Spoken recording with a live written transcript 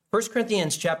1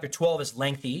 Corinthians chapter 12 is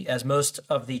lengthy, as most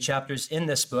of the chapters in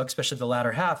this book, especially the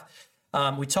latter half.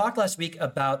 We talked last week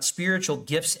about spiritual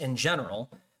gifts in general,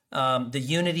 the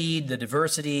unity, the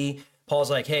diversity.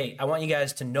 Paul's like, hey, I want you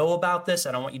guys to know about this.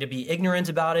 I don't want you to be ignorant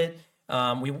about it.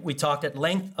 We talked at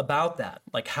length about that,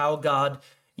 like how God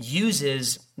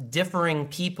uses differing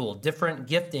people, different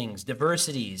giftings,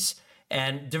 diversities.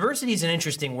 And diversity is an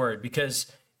interesting word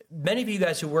because many of you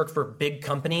guys who work for big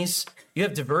companies, you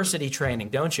have diversity training,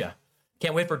 don't you?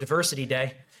 Can't wait for diversity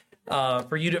day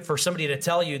for somebody to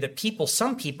tell you that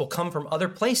some people come from other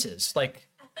places. Like,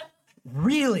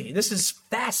 really, this is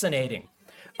fascinating.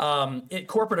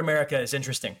 Corporate America is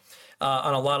interesting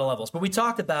on a lot of levels. But we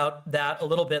talked about that a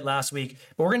little bit last week.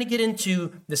 But we're going to get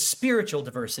into the spiritual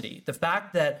diversity, the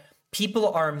fact that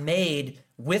people are made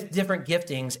with different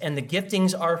giftings, and the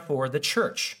giftings are for the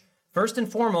church. First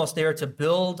and foremost, they are to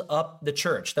build up the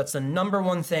church. That's the number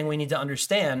one thing we need to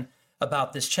understand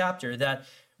about this chapter, that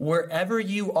wherever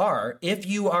you are, if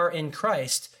you are in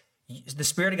Christ, the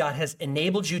Spirit of God has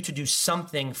enabled you to do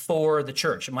something for the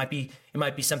church. It might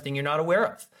be something you're not aware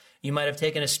of. You might have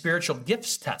taken a spiritual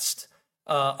gifts test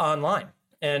online,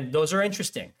 and those are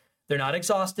interesting. They're not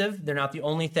exhaustive. They're not the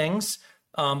only things.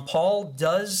 Paul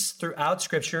does throughout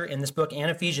Scripture in this book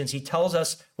and Ephesians, he tells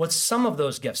us what some of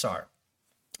those gifts are.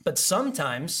 But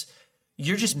sometimes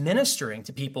you're just ministering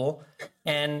to people,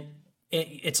 and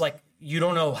it's like you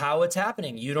don't know how it's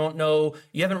happening. You don't know,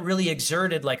 you haven't really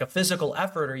exerted like a physical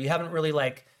effort, or you haven't really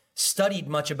like studied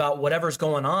much about whatever's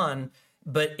going on,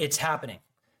 but it's happening.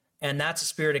 And that's the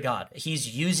Spirit of God.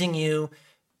 He's using you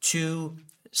to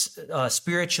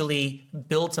spiritually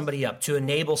build somebody up, to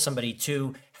enable somebody,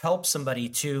 to help somebody,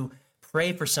 to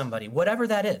pray for somebody, whatever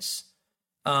that is.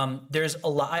 There's a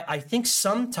lot. I think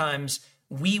sometimes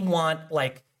we want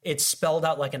like it's spelled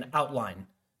out like an outline.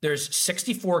 There's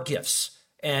 64 gifts,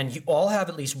 and you all have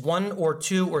at least one or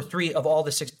two or three of all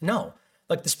the six. No,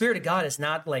 like the Spirit of God is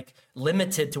not like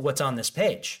limited to what's on this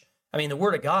page. I mean, the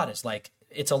Word of God is like,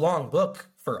 it's a long book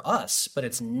for us, but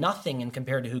it's nothing in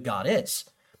compared to who God is.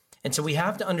 And so we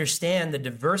have to understand the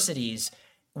diversities.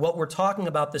 What we're talking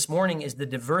about this morning is the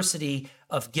diversity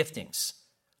of giftings,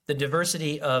 the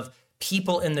diversity of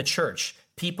people in the church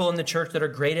that are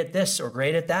great at this or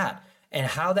great at that, and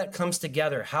how that comes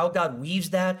together, how God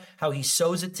weaves that, how he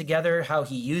sews it together, how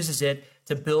he uses it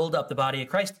to build up the body of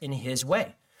Christ in his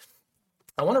way.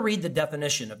 I want to read the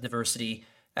definition of diversity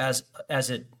as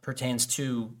it pertains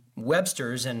to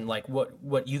Webster's and like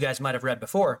what you guys might have read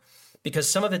before, because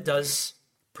some of it does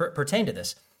pertain to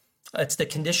this. It's the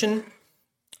condition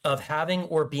of having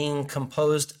or being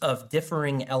composed of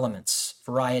differing elements,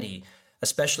 variety,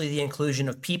 especially the inclusion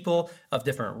of people of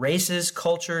different races,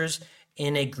 cultures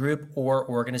in a group or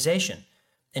organization.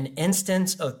 An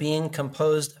instance of being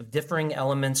composed of differing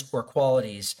elements or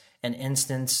qualities, an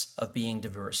instance of being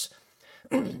diverse.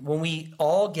 When we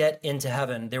all get into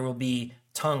heaven, there will be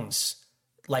tongues,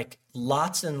 like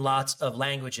lots and lots of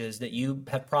languages that you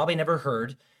have probably never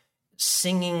heard,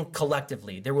 singing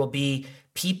collectively. There will be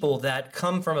people that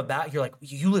come from you're like,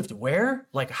 you lived where?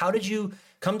 Like, how did you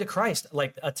come to Christ?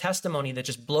 Like a testimony that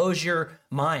just blows your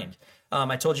mind.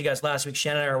 I told you guys last week,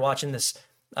 Shannon and I were watching this,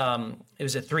 it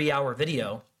was a 3-hour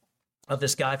video of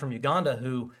this guy from Uganda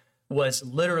who was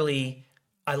literally,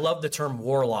 I love the term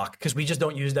warlock because we just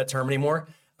don't use that term anymore,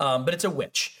 but it's a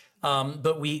witch.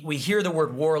 But we hear the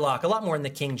word warlock a lot more in the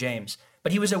King James,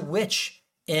 but he was a witch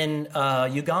in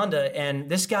Uganda, and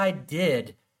this guy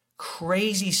did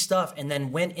crazy stuff and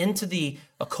then went into the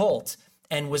occult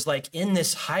and was like in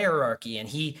this hierarchy, and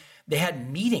they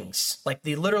had meetings, like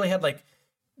they literally had like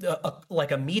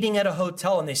a meeting at a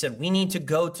hotel, and they said, we need to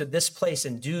go to this place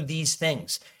and do these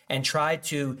things and try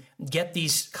to get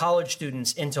these college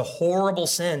students into horrible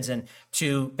sins and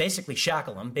to basically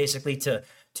shackle them, basically to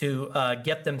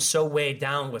get them so weighed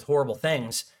down with horrible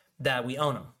things that we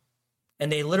own them.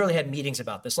 And they literally had meetings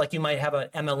about this, like you might have an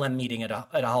MLM meeting at a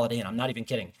Holiday Inn. I'm not even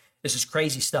kidding. This is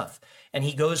crazy stuff. And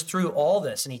he goes through all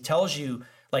this, and he tells you,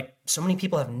 like, so many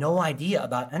people have no idea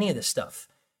about any of this stuff.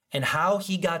 And how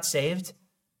he got saved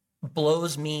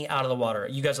blows me out of the water.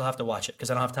 You guys will have to watch it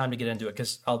because I don't have time to get into it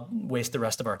because I'll waste the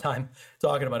rest of our time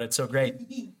talking about it. It's so great.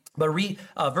 But read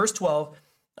verse 12,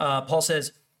 Paul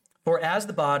says, for as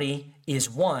the body is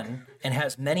one and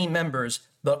has many members,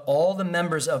 but all the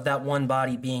members of that one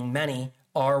body being many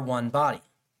are one body,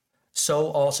 so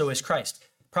also is Christ.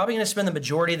 Probably going to spend the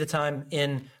majority of the time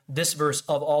in this verse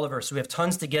of all the verses. We have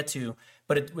tons to get to,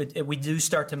 but we do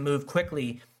start to move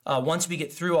quickly once we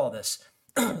get through all this.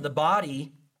 The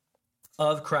body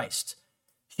of Christ.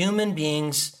 Human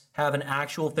beings have an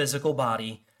actual physical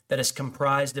body that is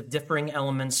comprised of differing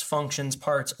elements, functions,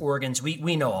 parts, organs.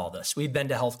 We know all this. We've been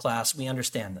to health class. We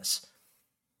understand this.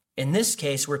 In this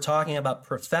case, we're talking about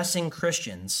professing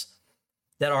Christians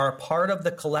that are a part of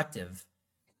the collective,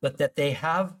 but that they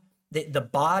have the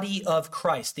body of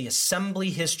Christ, the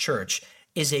assembly, his church,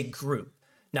 is a group.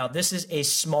 Now, this is a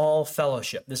small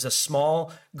fellowship. This is a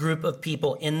small group of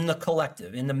people in the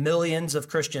collective, in the millions of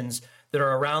Christians that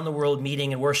are around the world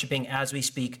meeting and worshiping as we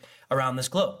speak around this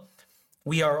globe.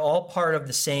 We are all part of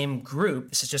the same group.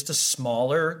 This is just a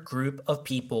smaller group of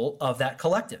people of that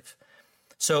collective.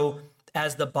 So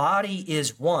as the body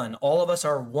is one, all of us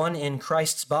are one in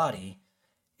Christ's body.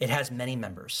 It has many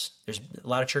members. There's a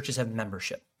lot of churches have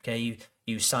membership. Okay,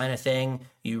 you sign a thing,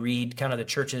 you read kind of the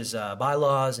church's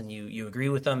bylaws, and you agree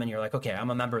with them, and you're like, okay, I'm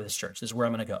a member of this church. This is where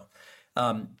I'm going to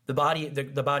go. The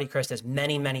body of Christ has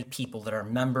many, many people that are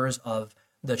members of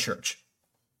the church.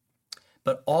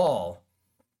 But all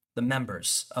the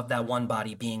members of that one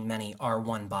body, being many, are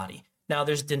one body. Now,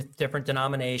 there's different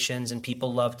denominations, and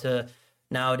people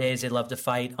nowadays, they love to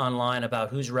fight online about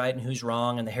who's right and who's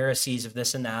wrong, and the heresies of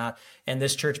this and that, and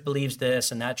this church believes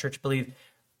this, and that church believes.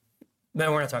 But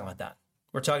we're not talking about that.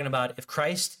 We're talking about if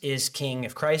Christ is king,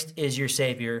 if Christ is your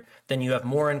savior, then you have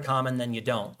more in common than you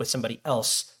don't with somebody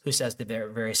else who says the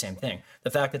very same thing.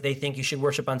 The fact that they think you should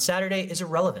worship on Saturday is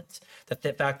irrelevant. The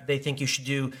fact that they think you should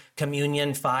do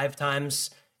communion 5 times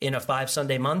in a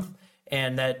 5-Sunday month,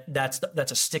 and that's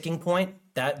a sticking point,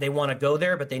 that they want to go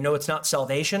there, but they know it's not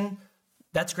salvation,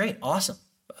 that's great. Awesome.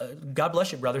 God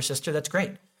bless you, brother, sister. That's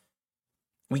great.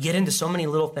 We get into so many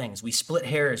little things. We split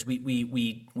hairs.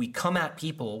 We come at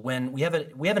people when we have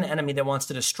an enemy that wants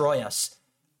to destroy us,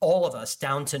 all of us,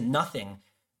 down to nothing,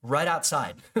 right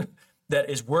outside, that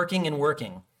is working and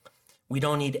working. We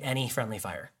don't need any friendly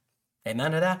fire.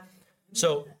 Amen to that?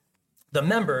 So the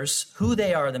members, who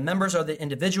they are, the members are the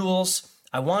individuals.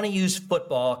 I want to use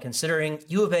football, considering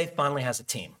U of A finally has a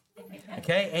team.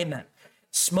 Okay? Amen.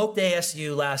 Smoked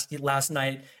ASU last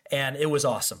night, and it was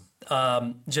awesome.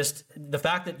 Just the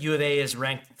fact that U of A is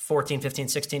ranked 14, 15,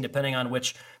 16, depending on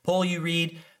which poll you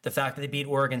read, the fact that they beat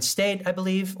Oregon State, I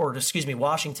believe, or excuse me,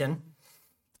 Washington.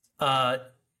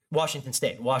 Washington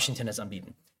State. Washington is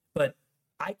unbeaten. But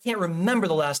I can't remember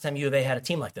the last time U of A had a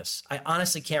team like this. I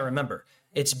honestly can't remember.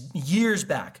 It's years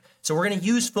back. So we're going to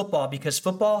use football because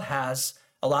football has,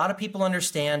 a lot of people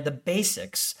understand the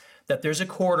basics, that there's a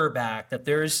quarterback, that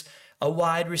there's a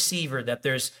wide receiver, that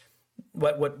there's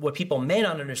what people may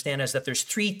not understand is that there's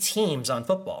 3 teams on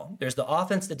football. There's the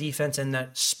offense, the defense, and the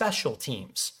special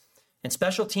teams. And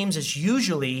special teams is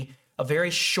usually a very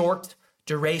short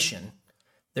duration.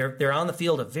 They're on the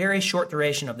field a very short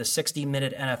duration of the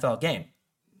 60-minute NFL game.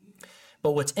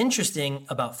 But what's interesting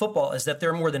about football is that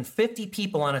there are more than 50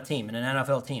 people on a team, in an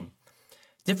NFL team,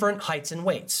 different heights and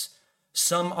weights.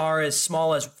 Some are as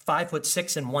small as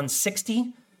 5'6" and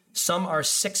 160. Some are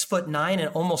 6'9" and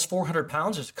almost 400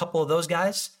 pounds. There's a couple of those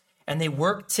guys, and they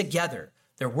work together.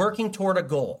 They're working toward a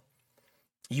goal.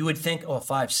 You would think,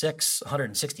 5'6",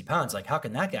 160 pounds. Like, how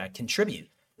can that guy contribute?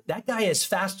 That guy is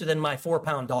faster than my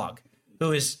 4-pound dog,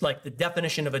 who is like the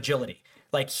definition of agility.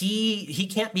 Like he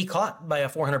can't be caught by a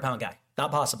 400-pound guy.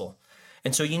 Not possible.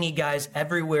 And so you need guys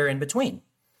everywhere in between.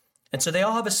 And so they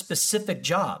all have a specific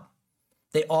job.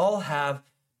 They all have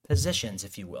positions,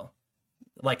 if you will.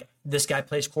 Like this guy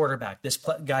plays quarterback, this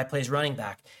guy plays running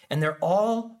back, and they're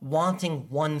all wanting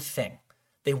one thing.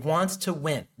 They want to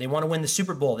win. They want to win the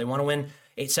Super Bowl. They want to win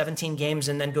 17 games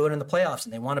and then go into the playoffs,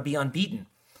 and they want to be unbeaten.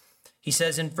 He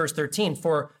says in verse 13,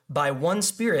 "For by one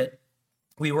Spirit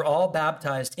we were all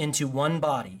baptized into one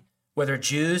body, whether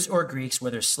Jews or Greeks,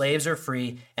 whether slaves or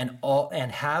free, and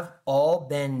have all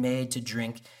been made to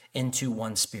drink into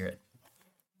one Spirit."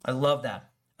 I love that.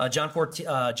 John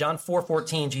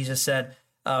 4:14, Jesus said,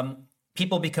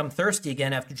 people become thirsty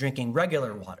again after drinking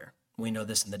regular water. We know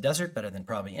this in the desert better than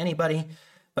probably anybody.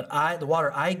 But the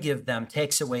water I give them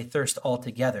takes away thirst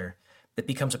altogether. It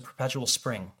becomes a perpetual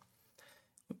spring,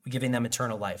 giving them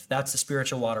eternal life. That's the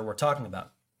spiritual water we're talking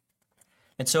about.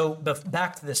 And so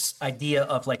back to this idea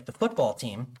of like the football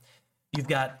team, you've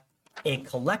got a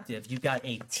collective, you've got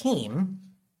a team,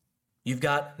 you've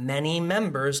got many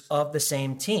members of the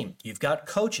same team. You've got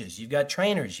coaches, you've got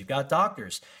trainers, you've got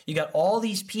doctors, you got all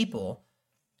these people,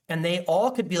 and they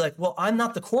all could be like, well, I'm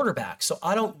not the quarterback, so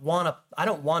I don't want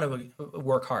to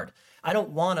work hard. I don't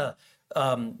want to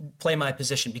play my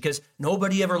position because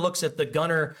nobody ever looks at the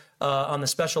gunner on the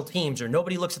special teams, or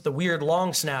nobody looks at the weird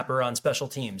long snapper on special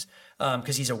teams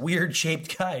because he's a weird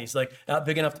shaped guy. He's like not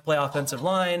big enough to play offensive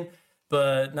line,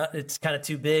 but it's kind of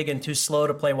too big and too slow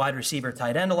to play wide receiver,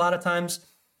 tight end a lot of times.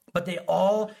 But they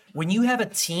all, when you have a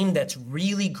team that's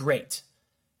really great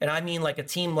And I mean like a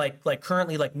team like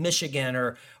currently like Michigan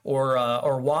or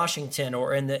Washington,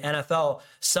 or in the NFL,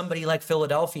 somebody like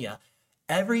Philadelphia.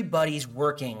 Everybody's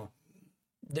working.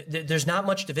 There's not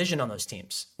much division on those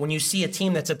teams. When you see a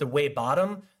team that's at the way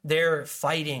bottom, they're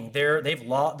fighting.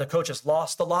 The coach has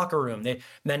lost the locker room. They've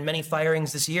been many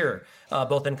firings this year,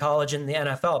 both in college and the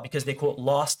NFL, because they, quote,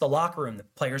 lost the locker room. The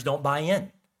players don't buy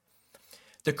in.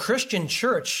 The Christian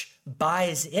church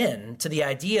buys in to the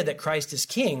idea that Christ is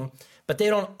king, but they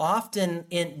don't often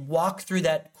walk through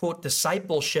that, quote,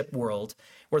 discipleship world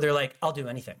where they're like, I'll do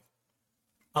anything.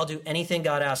 I'll do anything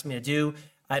God asks me to do.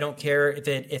 I don't care if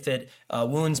it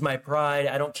wounds my pride.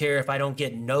 I don't care if I don't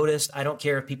get noticed. I don't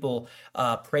care if people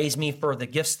praise me for the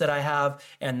gifts that I have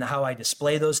and how I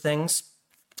display those things,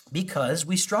 because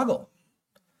we struggle.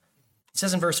 It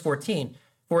says in verse 14,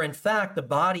 for in fact, the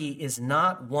body is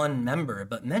not one member,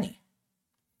 but many.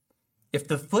 If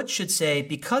the foot should say,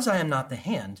 because I am not the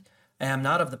hand, I am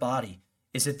not of the body,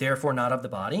 is it therefore not of the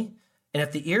body? And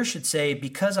if the ear should say,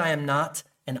 because I am not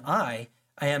an eye,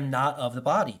 I am not of the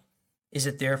body, is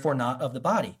it therefore not of the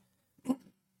body?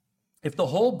 If the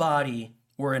whole body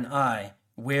were an eye,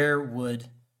 where would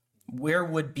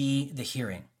be the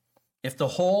hearing? If the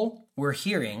whole were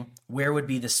hearing, where would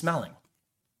be the smelling?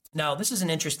 Now, this is an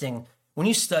interesting, when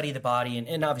you study the body,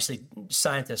 and obviously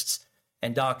scientists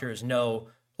and doctors know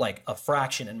like a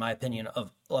fraction, in my opinion,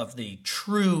 of the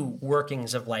true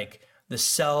workings of like the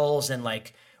cells and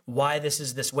like why this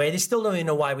is this way. They still don't even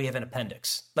know why we have an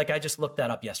appendix. Like I just looked that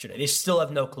up yesterday. They still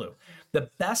have no clue. The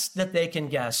best that they can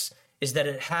guess is that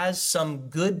it has some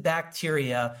good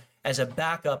bacteria as a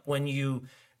backup when you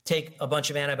take a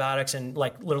bunch of antibiotics and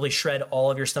like literally shred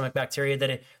all of your stomach bacteria,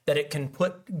 that it can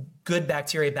put good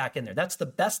bacteria back in there. That's the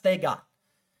best they got.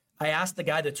 I asked the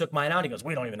guy that took mine out. He goes,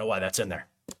 we don't even know why that's in there.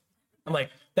 I'm like,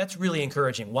 that's really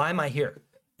encouraging. Why am I here?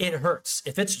 It hurts.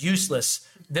 If it's useless,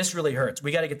 this really hurts.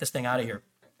 We got to get this thing out of here.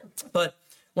 But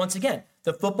once again,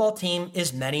 the football team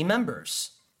is many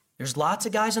members. There's lots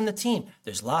of guys on the team.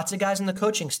 There's lots of guys on the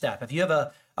coaching staff. If you have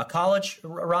a college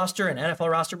roster, an NFL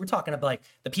roster, we're talking about like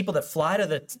the people that fly to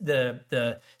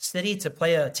the city to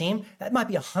play a team. That might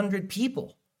be 100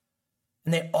 people.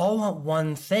 And they all want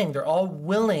one thing. They're all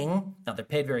willing. Now, they're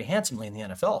paid very handsomely in the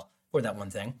NFL for that one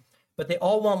thing, but they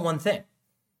all want one thing.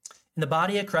 In the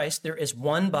body of Christ, there is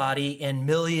one body and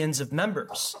millions of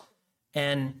members.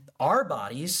 And our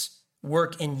bodies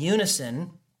work in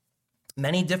unison.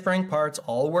 Many differing parts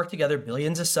all work together,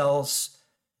 billions of cells,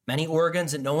 many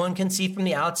organs that no one can see from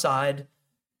the outside.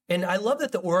 And I love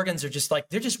that the organs are just like,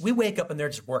 we wake up and they're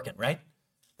just working, right?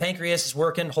 Pancreas is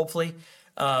working, hopefully.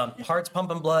 Heart's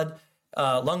pumping blood.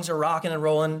 Lungs are rocking and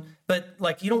rolling. But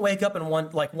like, you don't wake up and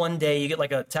one day you get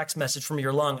like a text message from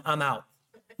your lung, I'm out.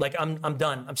 Like, I'm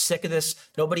done. I'm sick of this.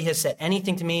 Nobody has said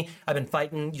anything to me. I've been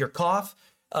fighting your cough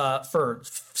for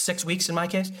 6 weeks in my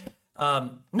case.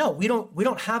 No, we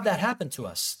don't have that happen to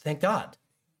us. Thank God.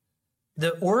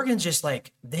 The organs just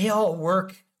like, they all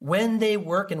work. When they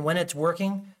work and when it's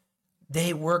working,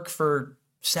 they work for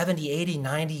 70, 80,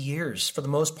 90 years for the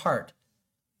most part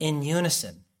in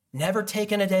unison. Never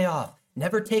taking a day off.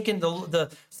 Never taken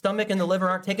the stomach and the liver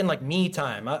aren't taking like me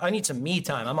time. I need some me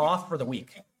time. I'm off for the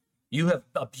week. You have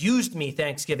abused me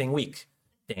Thanksgiving week,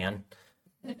 Dan.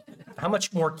 How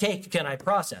much more cake can I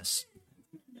process?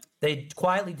 They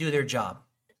quietly do their job.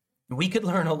 We could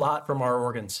learn a lot from our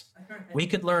organs. We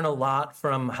could learn a lot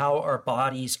from how our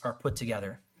bodies are put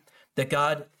together. That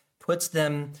God puts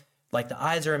them, like the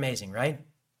eyes are amazing, right?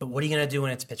 But what are you going to do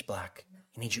when it's pitch black?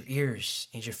 You need your ears,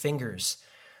 you need your fingers.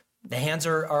 The hands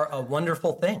are a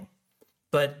wonderful thing.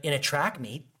 But in a track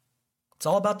meet, it's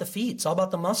all about the feet. It's all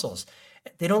about the muscles.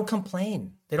 They don't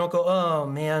complain. They don't go, oh,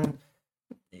 man,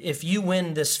 if you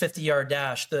win this 50-yard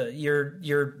dash,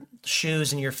 your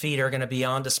shoes and your feet are going to be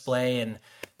on display, and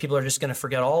people are just going to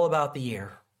forget all about the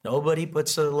ear. Nobody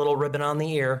puts a little ribbon on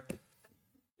the ear.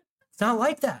 It's not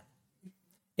like that.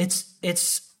 It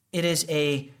is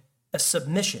a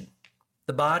submission.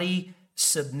 The body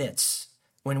submits.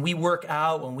 When we work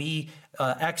out, when we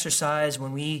exercise,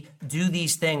 when we do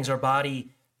these things, our body,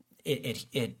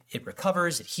 it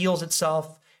recovers, it heals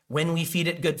itself. When we feed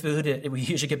it good food, we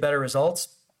usually get better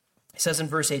results. It says in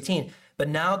verse 18, but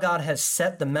now God has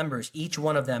set the members, each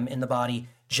one of them in the body,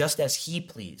 just as he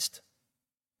pleased.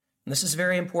 And this is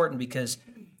very important because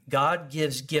God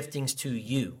gives giftings to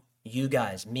you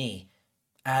guys, me,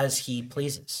 as he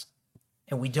pleases.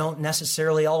 And we don't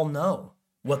necessarily all know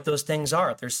what those things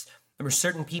are. There are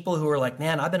certain people who are like,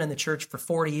 man, I've been in the church for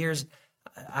 40 years.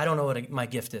 I don't know what my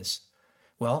gift is.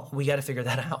 Well, we got to figure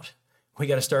that out. We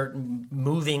got to start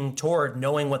moving toward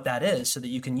knowing what that is so that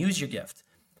you can use your gift.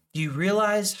 Do you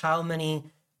realize how many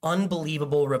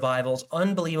unbelievable revivals,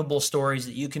 unbelievable stories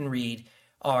that you can read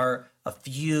are a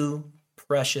few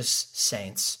precious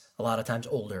saints, a lot of times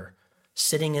older,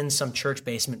 sitting in some church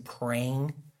basement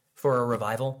praying for a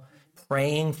revival,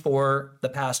 praying for the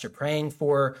pastor, praying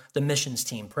for the missions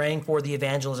team, praying for the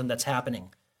evangelism that's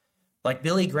happening. Like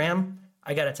Billy Graham,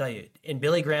 I got to tell you, in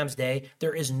Billy Graham's day,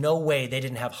 there is no way they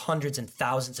didn't have hundreds and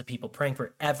thousands of people praying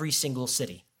for every single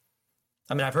city.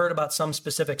 I mean, I've heard about some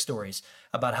specific stories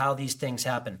about how these things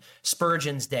happen.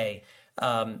 Spurgeon's day,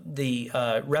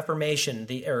 the Reformation,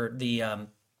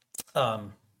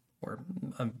 I'm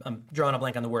drawing a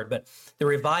blank on the word, but the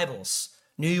revivals,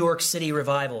 New York City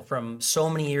revival from so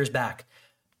many years back,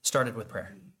 started with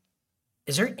prayer.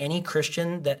 Is there any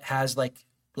Christian that has like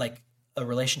a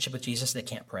relationship with Jesus that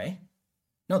can't pray?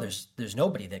 No, there's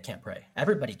nobody that can't pray.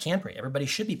 Everybody can pray. Everybody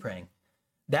should be praying.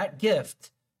 That gift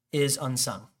is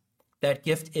unsung. That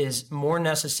gift is more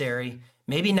necessary,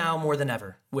 maybe now more than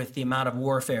ever, with the amount of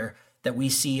warfare that we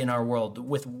see in our world,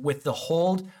 with the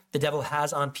hold the devil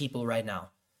has on people right now,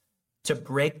 to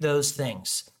break those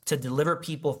things, to deliver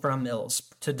people from ills,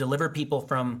 to deliver people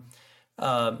from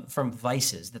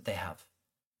vices that they have.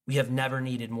 We have never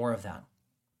needed more of that.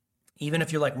 Even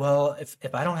if you're like, well,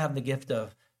 if I don't have the gift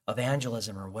of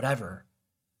evangelism or whatever,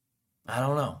 I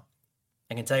don't know.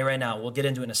 I can tell you right now, we'll get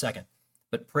into it in a second,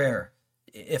 but prayer,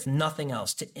 if nothing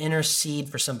else, to intercede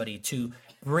for somebody, to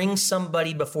bring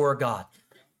somebody before God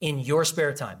in your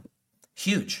spare time,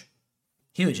 huge.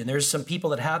 And there's some people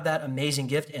that have that amazing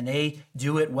gift and they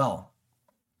do it well.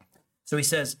 So he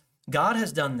says, God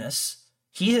has done this.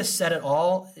 He has set it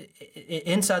all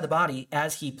inside the body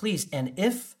as he pleased. And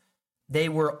if they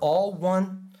were all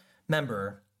one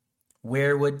member,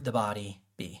 where would the body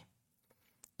be?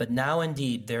 But now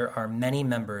indeed there are many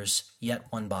members, yet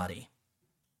one body.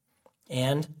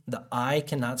 And the eye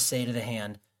cannot say to the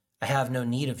hand, I have no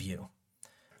need of you,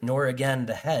 nor again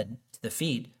the head to the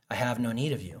feet, I have no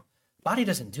need of you. Body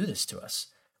doesn't do this to us.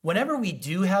 Whenever we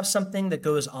do have something that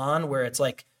goes on where it's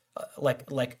like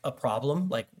a problem,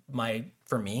 like my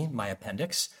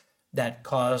appendix, that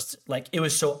caused, like, it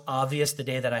was so obvious the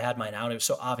day that I had mine out, it was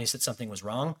so obvious that something was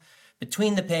wrong.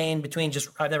 Between the pain,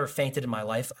 I've never fainted in my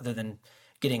life other than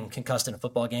getting concussed in a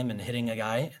football game and hitting a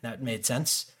guy, and that made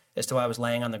sense as to why I was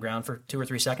laying on the ground for 2 or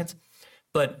 3 seconds.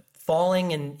 But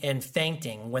falling and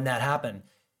fainting when that happened,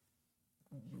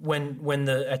 when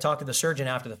I talked to the surgeon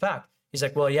after the fact, he's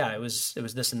like, well, yeah, it was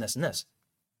this and this and this.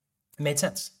 It made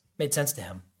sense. It made sense to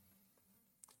him.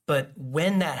 But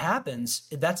when that happens,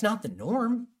 that's not the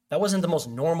norm. That wasn't the most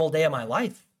normal day of my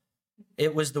life.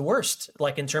 It was the worst,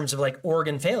 like in terms of like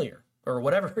organ failure or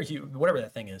whatever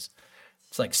that thing is.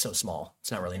 It's like so small.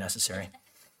 It's not really necessary.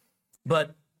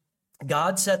 But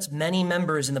God sets many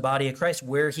members in the body of Christ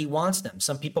where he wants them.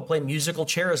 Some people play musical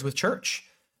chairs with church.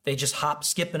 They just hop,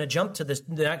 skip, and a jump to the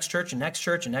next church and next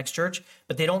church and next church,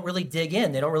 but they don't really dig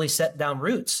in. They don't really set down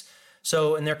roots.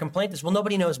 So, and their complaint is, well,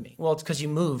 nobody knows me. Well, it's because you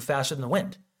move faster than the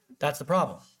wind. That's the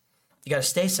problem. You got to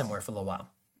stay somewhere for a little while.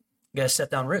 You got to set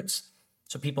down roots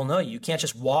so people know you. You can't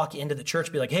just walk into the church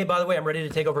and be like, hey, by the way, I'm ready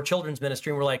to take over children's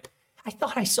ministry. And we're like, I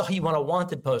thought I saw you on a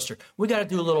wanted poster. We got to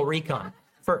do a little recon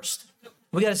first.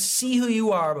 We got to see who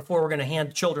you are before we're going to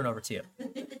hand children over to you.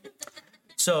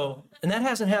 So, and that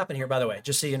hasn't happened here, by the way,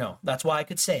 just so you know. That's why I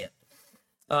could say it.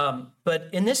 But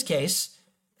in this case,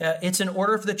 it's in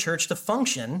order for the church to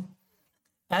function,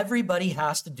 everybody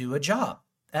has to do a job.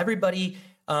 Everybody,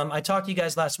 I talked to you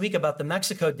guys last week about the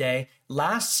Mexico Day,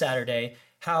 last Saturday,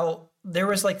 how there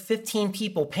was like 15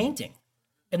 people painting.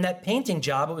 And that painting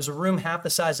job, it was a room half the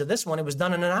size of this one. It was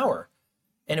done in an hour.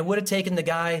 And it would have taken the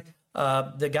guy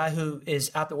who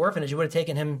is at the orphanage, it would have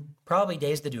taken him probably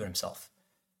days to do it himself.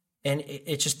 And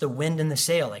it's just the wind in the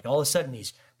sail. Like all of a sudden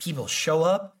these people show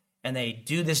up and they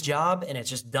do this job and it's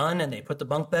just done. And they put the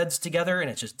bunk beds together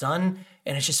and it's just done.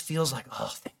 And it just feels like,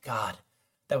 oh, thank God.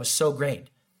 That was so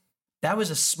great. That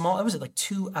was like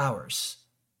 2 hours,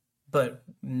 but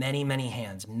many, many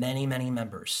hands, many, many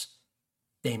members.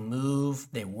 They move,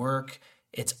 they work.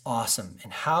 It's awesome.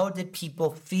 And how did people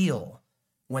feel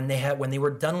when they were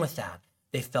done with that?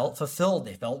 They felt fulfilled.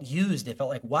 They felt used. They felt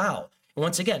like, wow. And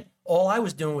once again, all I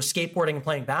was doing was skateboarding and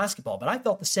playing basketball, but I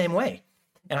felt the same way.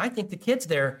 And I think the kids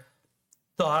there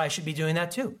thought I should be doing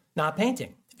that too, not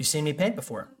painting, if you've seen me paint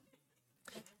before.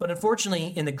 But unfortunately,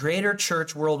 in the greater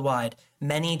church worldwide,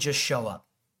 many just show up.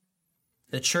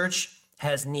 The church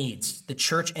has needs. The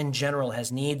church in general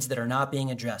has needs that are not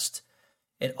being addressed.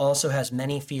 It also has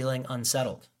many feeling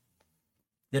unsettled.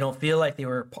 They don't feel like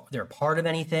they're part of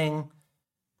anything.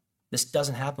 This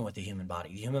doesn't happen with the human body.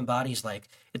 The human body is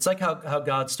it's like how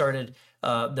God started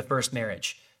the first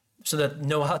marriage so that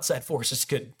no outside forces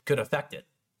could affect it.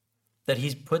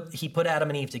 that he put Adam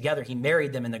and Eve together. He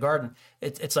married them in the garden.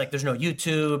 It's like there's no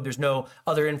YouTube, there's no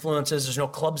other influences, there's no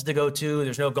clubs to go to,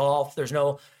 there's no golf,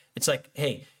 it's like,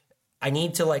 hey, I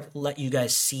need to like let you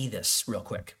guys see this real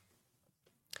quick.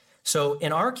 So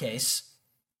in our case,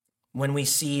 when we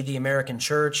see the American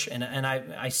church, and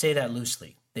I say that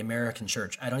loosely, the American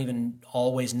church, I don't even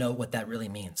always know what that really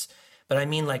means. But I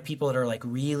mean like people that are like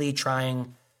really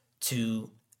trying to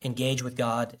engage with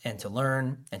God and to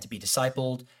learn and to be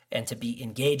discipled and to be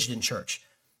engaged in church.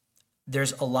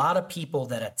 There's a lot of people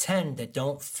that attend that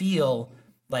don't feel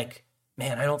like,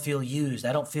 man, I don't feel used.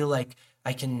 I don't feel like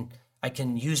I can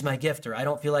use my gift, or I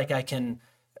don't feel like I can,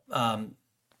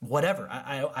 whatever.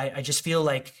 I just feel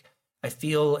like I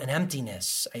feel an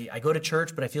emptiness. I go to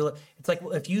church, but I feel it's like,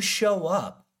 well, if you show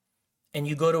up and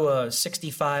you go to a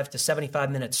 65 to 75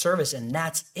 minute service and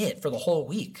that's it for the whole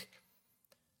week,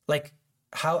 like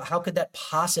how could that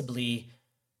possibly,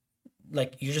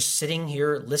 like, you're just sitting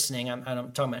here listening. I'm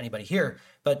talking about anybody here,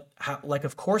 but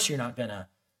of course you're not gonna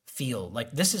feel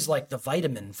like this is like the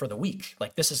vitamin for the week.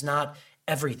 Like, this is not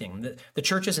everything. The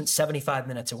church isn't 75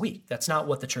 minutes a week. That's not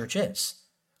what the church is.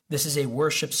 This is a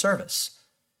worship service.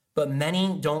 But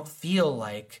many don't feel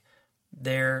like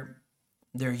they're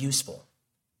useful,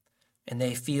 and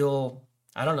they feel,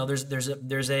 I don't know.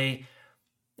 There's a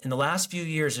in the last few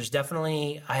years, there's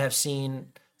definitely, I have seen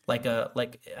I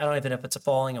don't even know if it's a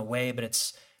falling away, but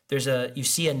you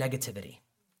see a negativity.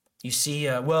 You see,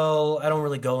 well, I don't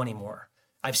really go anymore.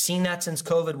 I've seen that since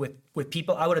COVID with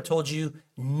people. I would have told you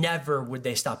never would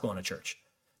they stop going to church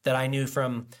that I knew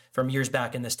from years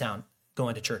back in this town,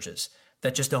 going to churches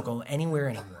that just don't go anywhere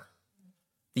anymore.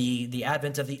 The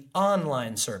advent of the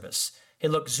online service. Hey,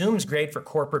 look, Zoom's great for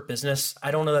corporate business.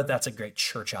 I don't know that that's a great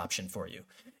church option for you.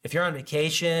 If you're on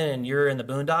vacation and you're in the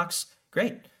boondocks,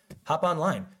 great, hop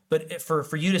online. But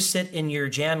for you to sit in your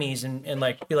jammies and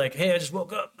like be like, hey, I just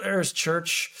woke up, there's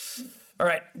church. All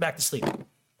right, back to sleep.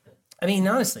 I mean,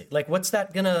 honestly, like, what's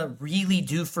that gonna really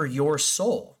do for your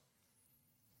soul?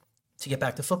 To get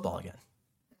back to football again.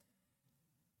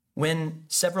 When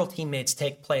several teammates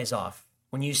take plays off,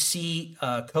 when you see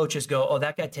coaches go, oh,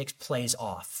 that guy takes plays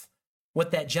off,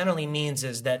 what that generally means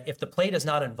is that if the play does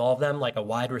not involve them, like a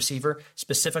wide receiver,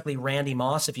 specifically Randy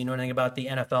Moss, if you know anything about the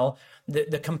NFL,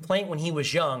 the complaint when he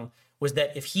was young was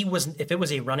that if it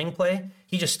was a running play,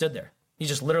 he just stood there. He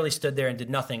just literally stood there and did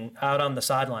nothing out on the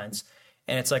sidelines.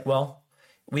 And it's like, well,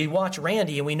 we watch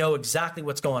Randy and we know exactly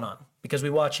what's going on because we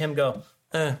watch him go,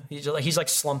 he's like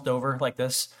slumped over like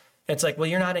this. It's like, well,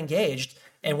 you're not engaged.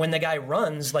 And when the guy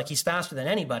runs, like, he's faster than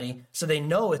anybody, so they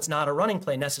know it's not a running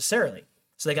play necessarily.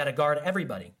 So they got to guard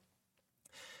everybody.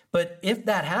 But if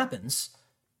that happens,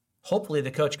 hopefully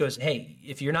the coach goes, hey,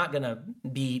 if you're not going to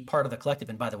be part of the collective,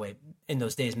 and by the way, in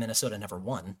those days, Minnesota never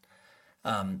won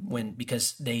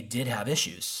because they did have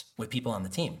issues with people on the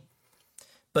team.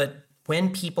 But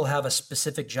when people have a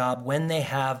specific job, when they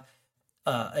have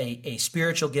a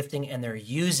spiritual gifting and they're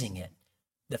using it,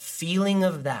 the feeling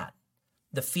of that,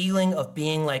 the feeling of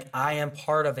being like, I am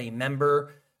part of a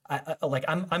member,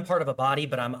 I'm part of a body,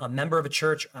 but I'm a member of a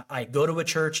church. I go to a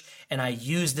church and I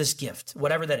use this gift,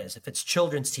 whatever that is. If it's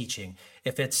children's teaching,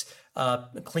 if it's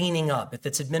cleaning up, if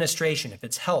it's administration, if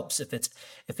it's helps, if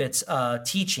it's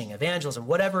teaching, evangelism,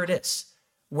 whatever it is.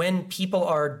 When people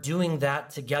are doing that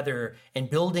together and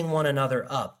building one another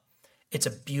up, it's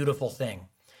a beautiful thing.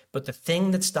 But the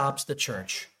thing that stops the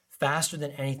church faster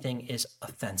than anything is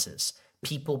offenses.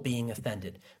 People being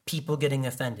offended, people getting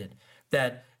offended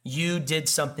that you did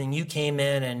something, you came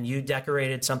in and you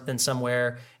decorated something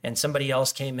somewhere and somebody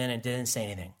else came in and didn't say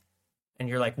anything. And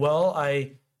you're like, well,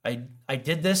 I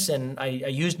did this and I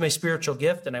used my spiritual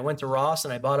gift and I went to Ross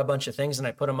and I bought a bunch of things and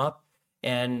I put them up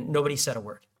and nobody said a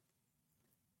word.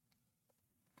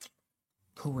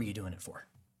 Who were you doing it for?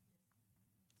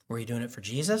 Were you doing it for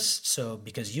Jesus? So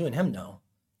because you and him know,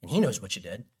 and he knows what you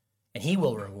did, and he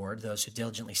will reward those who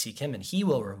diligently seek him, and he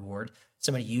will reward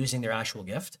somebody using their actual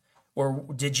gift? Or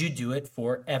did you do it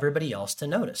for everybody else to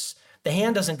notice? The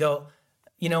hand doesn't go,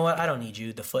 you know what, I don't need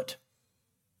you, the foot.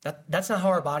 That's not how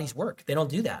our bodies work. They don't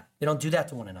do that. They don't do that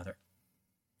to one another.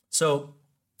 So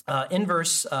in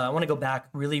verse, I want to go back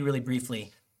really, really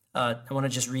briefly. I want to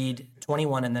just read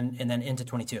 21 and then into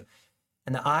 22.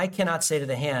 And the eye cannot say to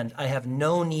the hand, I have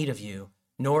no need of you,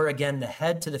 nor again the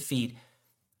head to the feet,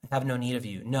 I have no need of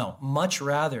you. No, much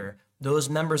rather, those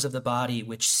members of the body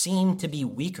which seem to be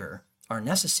weaker are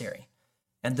necessary.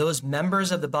 And those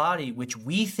members of the body which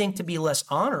we think to be less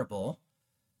honorable,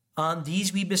 on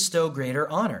these we bestow greater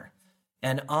honor.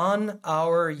 And on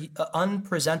our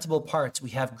unpresentable parts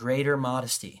we have greater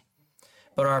modesty.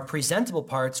 But our presentable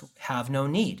parts have no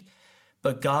need.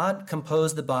 But God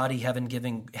composed the body, having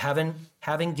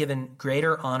given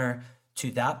greater honor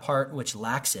to that part which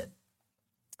lacks it,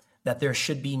 that there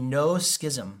should be no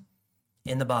schism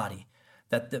in the body,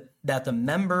 that the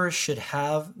members should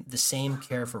have the same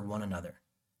care for one another.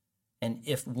 And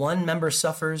if one member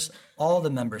suffers, all the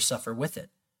members suffer with it.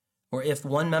 Or if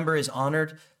one member is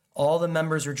honored, all the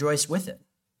members rejoice with it.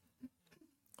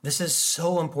 This is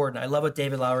so important. I love what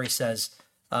David Lowery says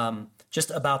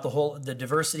just about the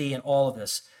diversity in all of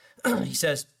this. He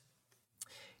says,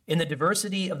 in the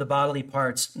diversity of the bodily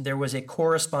parts, there was a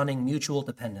corresponding mutual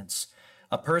dependence.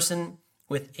 A person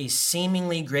with a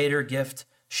seemingly greater gift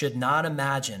should not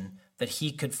imagine that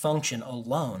he could function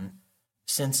alone,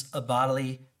 since a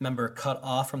bodily member cut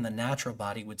off from the natural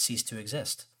body would cease to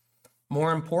exist.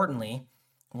 More importantly,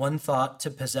 one thought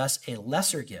to possess a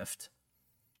lesser gift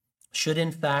should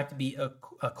in fact be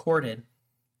accorded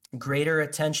greater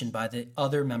attention by the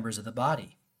other members of the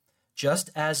body. Just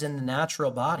as in the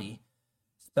natural body,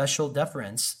 special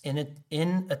deference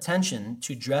in attention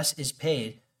to dress is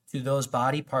paid to those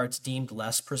body parts deemed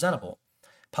less presentable.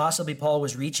 Possibly Paul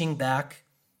was reaching back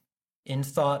in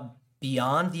thought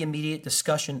beyond the immediate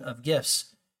discussion of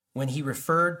gifts when he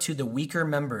referred to the weaker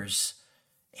members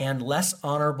and less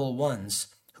honorable ones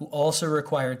who also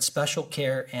required special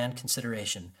care and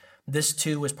consideration. This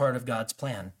too was part of God's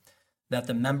plan, that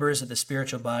the members of the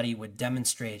spiritual body would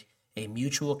demonstrate a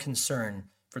mutual concern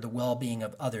for the well-being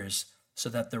of others so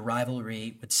that the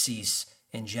rivalry would cease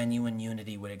and genuine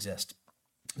unity would exist.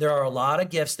 There are a lot of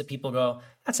gifts that people go,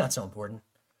 that's not so important.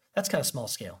 That's kind of small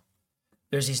scale.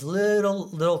 There's these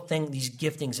little things, these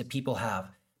giftings that people have.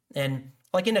 And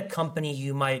like in a company,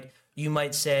 you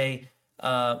might say,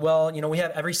 well, we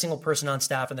have every single person on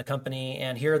staff in the company,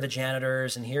 and here are the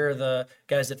janitors, and here are the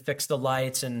guys that fix the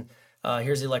lights, and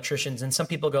here's the electricians. And some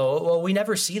people go, well, we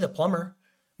never see the plumber.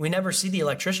 We never see the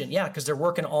electrician. Yeah, because they're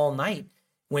working all night.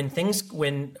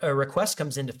 When a request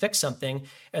comes in to fix something,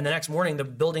 and the next morning the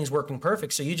building's working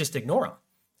perfect, so you just ignore them.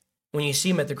 When you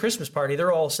see them at the Christmas party,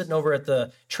 they're all sitting over at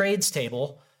the trades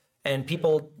table, and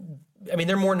people,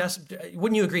 they're more necessary.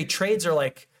 Wouldn't you agree? Trades are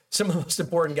like some of the most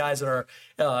important guys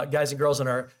and girls in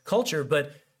our culture,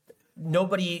 but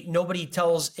nobody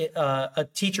tells a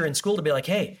teacher in school to be like,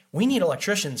 hey, we need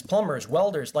electricians, plumbers,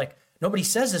 welders. Like, nobody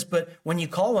says this, but when you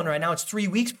call one right now, it's 3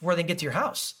 weeks before they get to your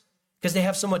house because they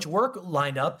have so much work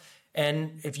lined up.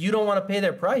 And if you don't want to pay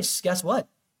their price, guess what?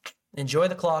 Enjoy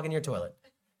the clog in your toilet.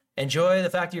 Enjoy the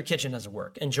fact that your kitchen doesn't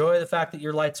work. Enjoy the fact that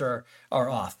your lights are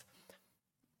off.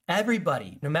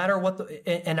 Everybody, no matter what,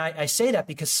 and I say that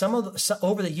because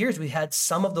over the years, we've had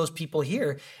some of those people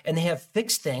here, and they have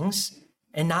fixed things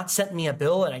and not sent me a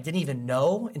bill, and I didn't even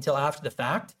know until after the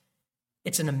fact.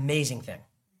 It's an amazing thing.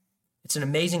 It's an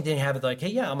amazing thing to have it like, hey,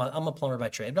 yeah, I'm a plumber by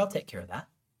trade, but I'll take care of that.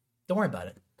 Don't worry about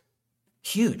it.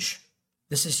 Huge.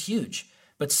 This is huge.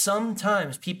 But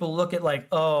sometimes people look at like,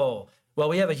 oh, well,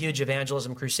 we have a huge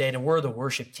evangelism crusade, and we're the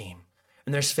worship team,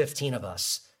 and there's 15 of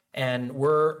us, and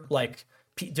we're like,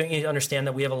 don't you understand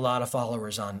that we have a lot of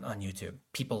followers on YouTube?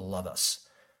 People love us.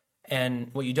 And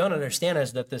what you don't understand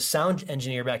is that the sound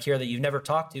engineer back here that you've never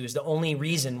talked to is the only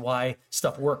reason why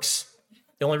stuff works.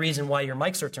 The only reason why your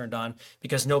mics are turned on,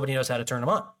 because nobody knows how to turn them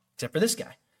on, except for this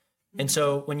guy. And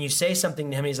so when you say something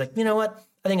to him, he's like, you know what?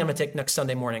 I think I'm going to take next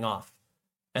Sunday morning off.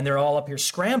 And they're all up here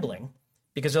scrambling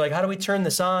because they're like, how do we turn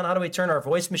this on? How do we turn our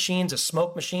voice machines, a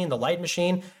smoke machine, the light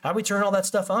machine? How do we turn all that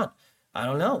stuff on? I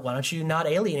don't know. Why don't you not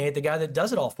alienate the guy that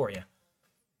does it all for you?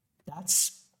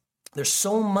 There's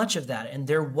so much of that. And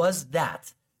there was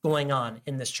that going on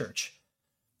in this church.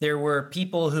 There were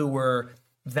people who were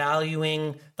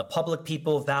valuing the public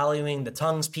people, valuing the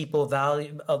tongues people,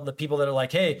 value of the people that are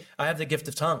like, hey, I have the gift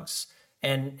of tongues.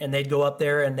 And they'd go up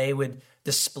there and they would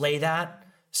display that,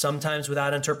 sometimes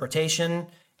without interpretation.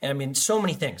 And so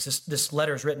many things. This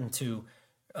letter is written to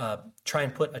try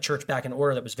and put a church back in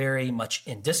order that was very much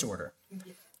in disorder.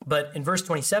 But in verse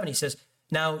 27, he says,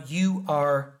 now you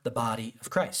are the body of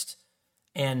Christ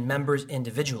and members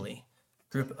individually,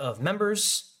 group of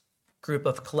members, group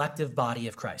of collective body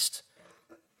of Christ.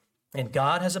 And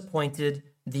God has appointed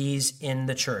these in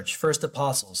the church. First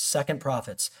apostles, second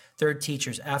prophets, third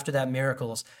teachers, after that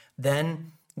miracles,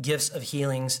 then gifts of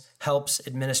healings, helps,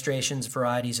 administrations,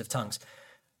 varieties of tongues.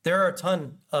 There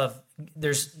are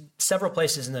there's several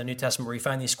places in the New Testament where you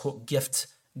find these quote gift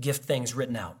things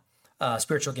written out,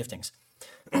 spiritual giftings.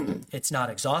 It's not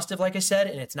exhaustive, like I said,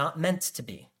 and it's not meant to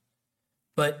be.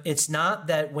 But it's not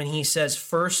that when he says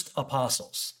first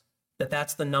apostles,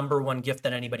 that's the number one gift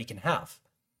that anybody can have.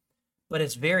 But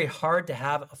it's very hard to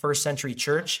have a first century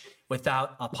church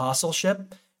without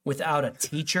apostleship, without a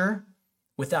teacher,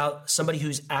 without somebody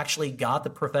who's actually got the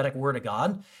prophetic word of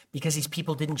God, because these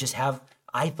people didn't just have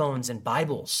iPhones and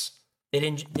Bibles. They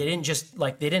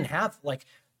didn't have, like,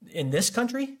 in this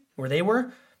country where they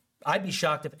were, I'd be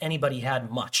shocked if anybody had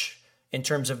much in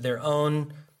terms of their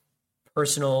own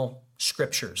personal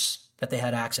scriptures that they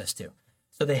had access to.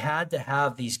 So they had to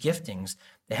have these giftings.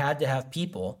 They had to have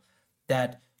people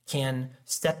that can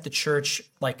set the church,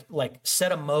 like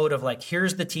set a mode of, like,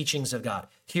 here's the teachings of God.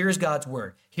 Here's God's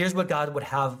word. Here's what God would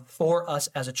have for us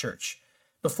as a church.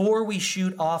 Before we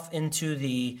shoot off into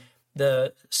the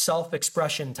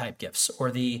self-expression type gifts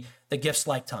or the gifts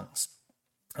like tongues.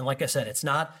 And like I said, it's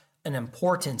not an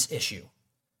importance issue.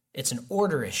 It's an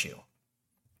order issue.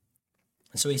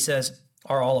 And so he says,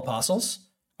 are all apostles?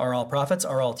 Are all prophets?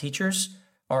 Are all teachers?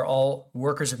 Are all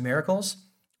workers of miracles?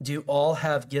 Do all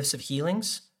have gifts of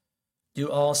healings? Do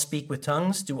all speak with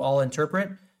tongues? Do all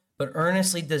interpret? But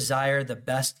earnestly desire the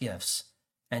best gifts.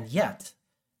 And yet,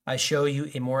 I show you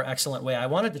a more excellent way. I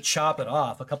wanted to chop it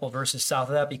off a couple verses south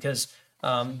of that because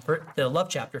the love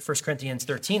chapter, 1 Corinthians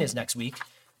 13, is next week.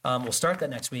 We'll start that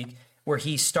next week, where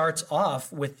he starts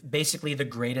off with basically the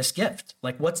greatest gift.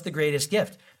 Like, what's the greatest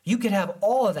gift? You could have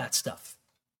all of that stuff.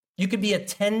 You could be a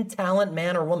 10-talent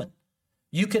man or woman.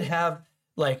 You could have,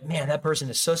 like, man, that person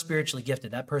is so spiritually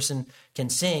gifted. That person can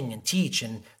sing and teach,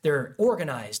 and they're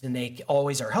organized, and they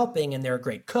always are helping, and they're a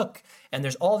great cook, and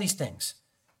there's all these things.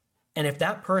 And if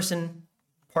that person,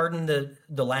 pardon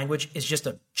the language, is just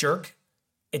a jerk,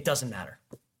 it doesn't matter.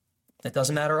 It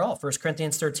doesn't matter at all. 1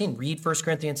 Corinthians 13, read 1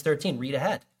 Corinthians 13, read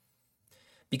ahead.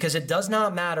 Because it does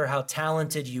not matter how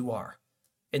talented you are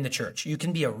in the church. You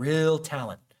can be a real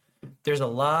talent. There's a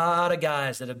lot of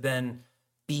guys that have been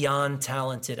beyond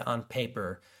talented on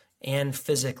paper and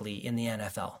physically in the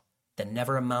NFL that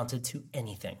never amounted to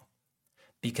anything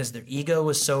because their ego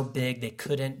was so big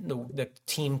the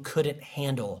team couldn't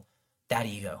handle that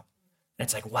ego. And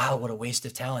it's like, wow, what a waste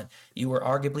of talent. You were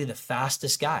arguably the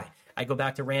fastest guy. I go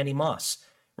back to Randy Moss.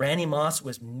 Randy Moss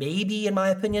was maybe, in my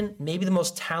opinion, maybe the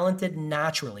most talented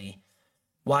naturally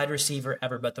wide receiver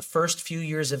ever. But the first few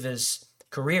years of his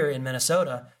career in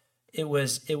Minnesota, it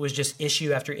was just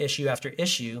issue after issue after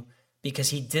issue because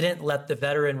he didn't let the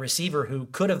veteran receiver who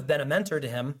could have been a mentor to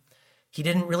him, he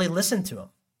didn't really listen to him.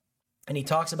 And he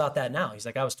talks about that now. He's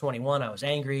like, I was 21, I was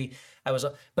angry,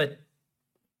 but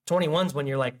 21's when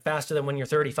you're like faster than when you're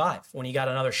 35, when you got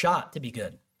another shot to be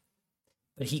good.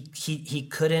 But he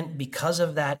couldn't, because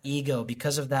of that ego,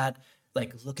 because of that,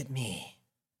 like, look at me.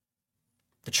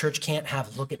 The church can't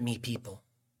have look at me people.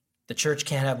 The church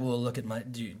can't have, well, look at my,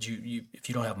 if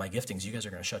you don't have my giftings, you guys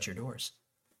are going to shut your doors.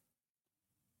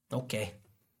 Okay.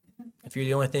 If you're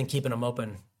the only thing keeping them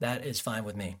open, that is fine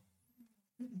with me.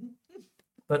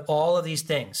 But all of these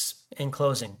things, in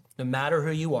closing, no matter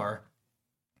who you are,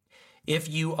 if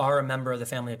you are a member of the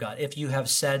family of God, if you have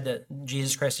said that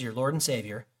Jesus Christ is your Lord and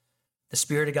Savior, the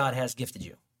Spirit of God has gifted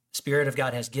you. The Spirit of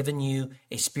God has given you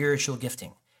a spiritual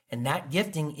gifting. And that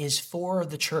gifting is for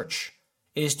the church.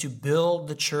 It is to build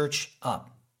the church up.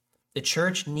 The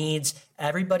church needs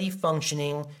everybody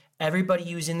functioning, everybody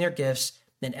using their gifts,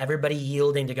 and everybody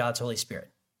yielding to God's Holy Spirit.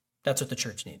 That's what the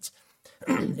church needs.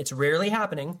 It's rarely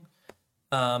happening.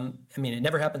 It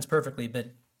never happens perfectly,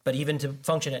 but even to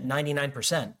function at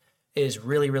 99% is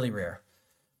really, really rare.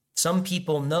 Some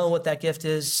people know what that gift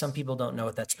is. Some people don't know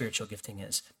what that spiritual gifting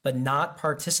is. But not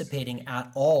participating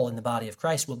at all in the body of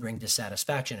Christ will bring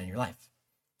dissatisfaction in your life.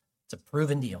 It's a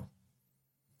proven deal.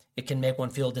 It can make one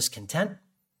feel discontent,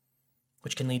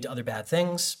 which can lead to other bad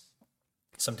things.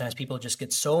 Sometimes people just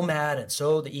get so mad and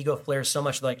so the ego flares so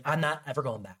much, like, I'm not ever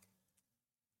going back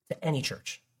to any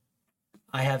church.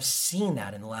 I have seen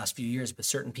that in the last few years with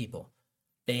certain people.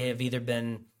 They have either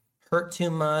been hurt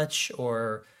too much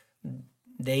or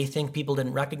they think people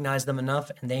didn't recognize them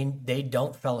enough, and they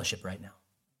don't fellowship right now.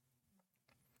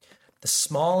 The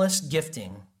smallest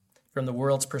gifting from the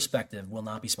world's perspective will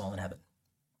not be small in heaven.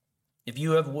 If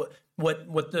you have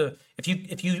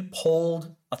if you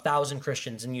polled 1,000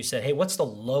 Christians and you said, hey, what's the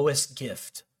lowest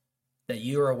gift that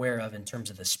you are aware of in terms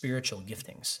of the spiritual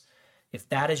giftings? If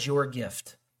that is your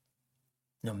gift,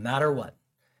 no matter what,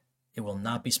 it will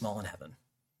not be small in heaven.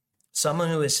 Someone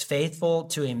who is faithful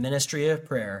to a ministry of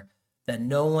prayer that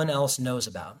no one else knows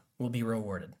about will be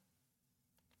rewarded.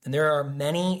 And there are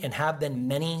many and have been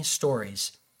many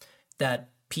stories that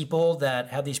people that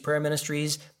have these prayer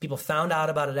ministries, people found out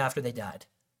about it after they died.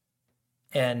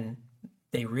 And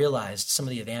they realized, some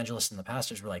of the evangelists and the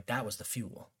pastors were like, that was the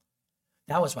fuel.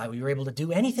 That was why we were able to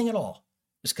do anything at all.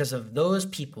 It was because of those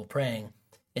people praying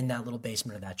in that little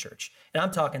basement of that church. And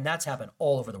I'm talking, that's happened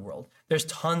all over the world. There's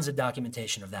tons of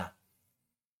documentation of that.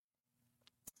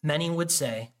 Many would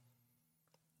say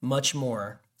much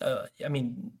more.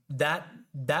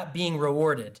 That being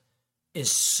rewarded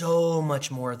is so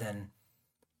much more than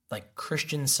like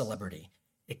Christian celebrity.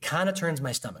 It kind of turns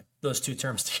my stomach, those two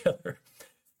terms together.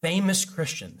 Famous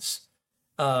Christians,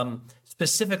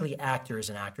 specifically actors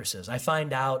and actresses. I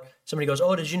find out, somebody goes,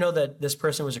 oh, did you know that this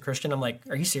person was a Christian? I'm like,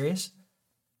 are you serious?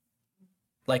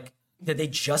 Like, did they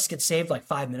just get saved like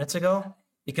 5 minutes ago?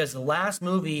 Because the last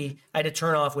movie I had to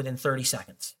turn off within 30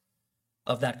 seconds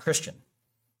of that Christian.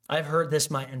 I've heard this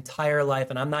my entire life,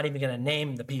 and I'm not even going to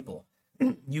name the people.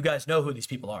 You guys know who these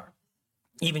people are.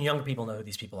 Even younger people know who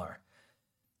these people are.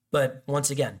 But once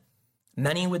again,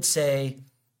 many would say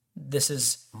this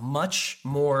is much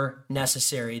more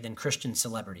necessary than Christian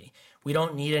celebrity. We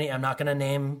don't need any, I'm not going to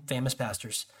name famous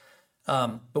pastors,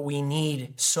 but we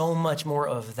need so much more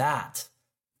of that.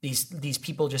 These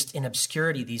people just in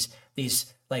obscurity,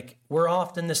 these like, we're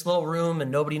off in this little room and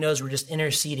nobody knows, we're just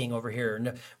interceding over here.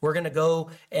 And we're going to go,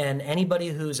 and anybody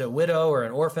who's a widow or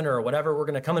an orphan or whatever, we're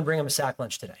going to come and bring them a sack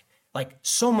lunch today. Like,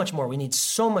 so much more. We need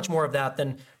so much more of that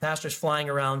than pastors flying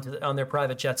around on their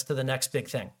private jets to the next big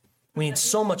thing. We need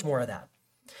so much more of that.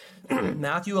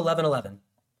 Matthew 11:11.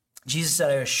 Jesus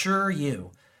said, I assure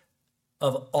you,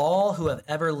 of all who have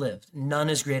ever lived, none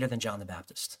is greater than John the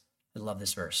Baptist. I love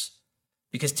this verse.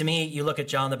 Because to me, you look at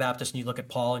John the Baptist and you look at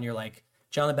Paul and you're like,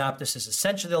 John the Baptist is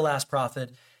essentially the last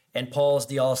prophet and Paul's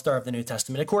the all-star of the New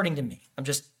Testament, according to me. I'm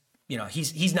just,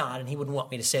 he's not, and he wouldn't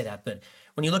want me to say that. But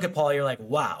when you look at Paul, you're like,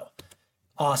 wow,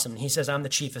 awesome. He says, I'm the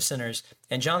chief of sinners.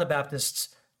 And John the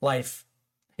Baptist's life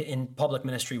in public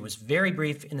ministry was very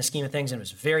brief in the scheme of things, and it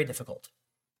was very difficult.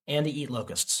 And to eat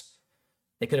locusts.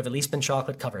 They could have at least been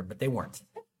chocolate covered, but they weren't.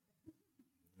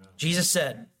 Jesus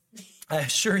said, I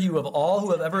assure you, of all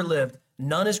who have ever lived,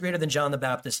 none is greater than John the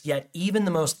Baptist, yet even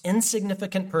the most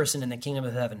insignificant person in the kingdom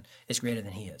of heaven is greater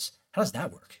than he is. How does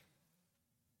that work?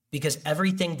 Because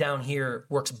everything down here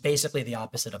works basically the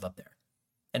opposite of up there,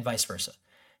 and vice versa.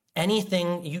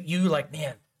 Anything you like,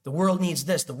 man, the world needs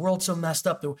this. The world's so messed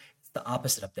up. It's the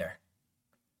opposite up there.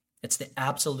 It's the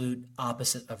absolute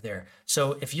opposite of there.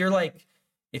 So if you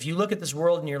look at this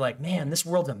world and you're like, man, this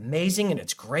world's amazing and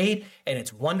it's great and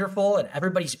it's wonderful and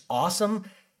everybody's awesome,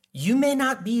 you may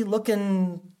not be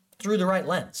looking through the right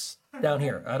lens down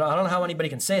here. I don't know how anybody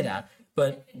can say that,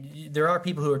 but there are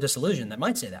people who are disillusioned that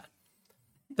might say that.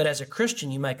 But as a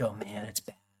Christian, you might go, man, it's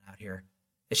bad out here.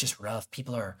 It's just rough.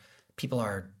 People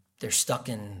are, they're stuck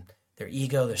in their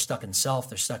ego. They're stuck in self.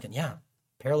 They're stuck in,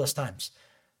 perilous times.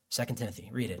 2 Timothy,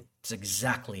 read it. It's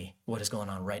exactly what is going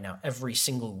on right now. Every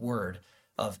single word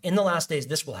of, in the last days,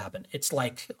 this will happen. It's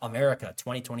like America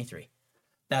 2023.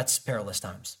 That's perilous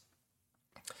times.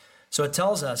 So it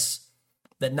tells us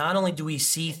that not only do we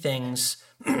see things,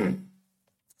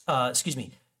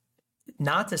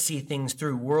 not to see things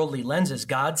through worldly lenses,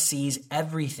 God sees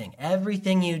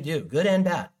everything you do, good and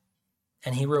bad,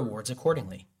 and he rewards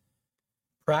accordingly.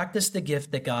 Practice the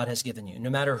gift that God has given you. No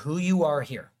matter who you are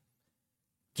here,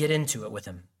 get into it with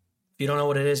him. If you don't know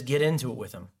what it is, get into it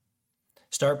with him.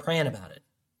 Start praying about it.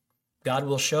 God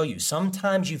will show you.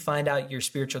 Sometimes you find out your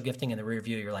spiritual gifting in the rear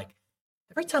view. You're like,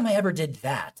 every time I ever did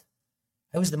that,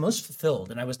 I was the most fulfilled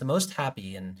and I was the most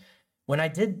happy. And when I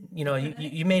did,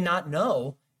 you may not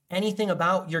know anything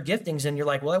about your giftings and you're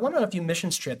like, well, I went on a few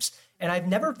missions trips and I've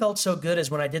never felt so good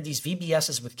as when I did these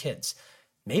VBSs with kids.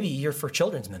 Maybe you're for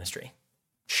children's ministry.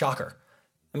 Shocker.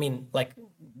 I mean, like,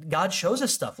 God shows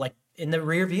us stuff like in the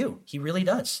rear view. He really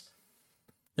does.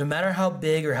 No matter how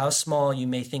big or how small you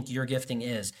may think your gifting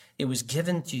is, it was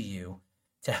given to you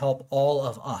to help all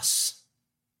of us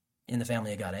in the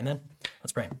family of God. Amen.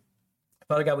 Let's pray.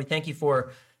 Father God, we thank you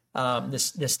for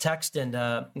this text, and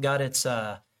God,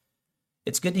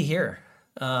 it's good to hear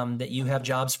that you have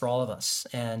jobs for all of us.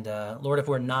 And Lord, if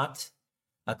we're not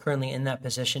currently in that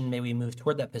position, may we move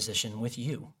toward that position with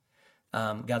you.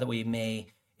 God, that we may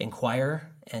inquire,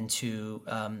 and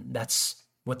that's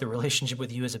what the relationship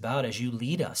with you is about. As you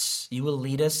lead us, you will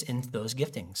lead us into those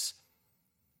giftings.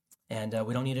 And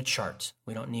we don't need a chart.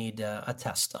 We don't need a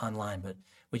test online, but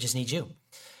we just need you.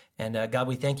 And God,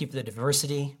 we thank you for the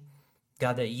diversity.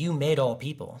 God, that you made all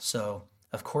people. So,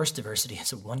 of course, diversity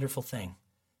is a wonderful thing.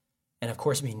 And of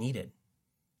course, we need it.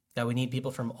 God, we need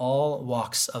people from all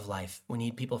walks of life. We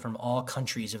need people from all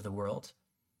countries of the world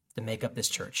to make up this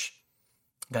church.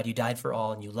 God, you died for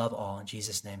all and you love all. In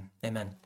Jesus' name, amen.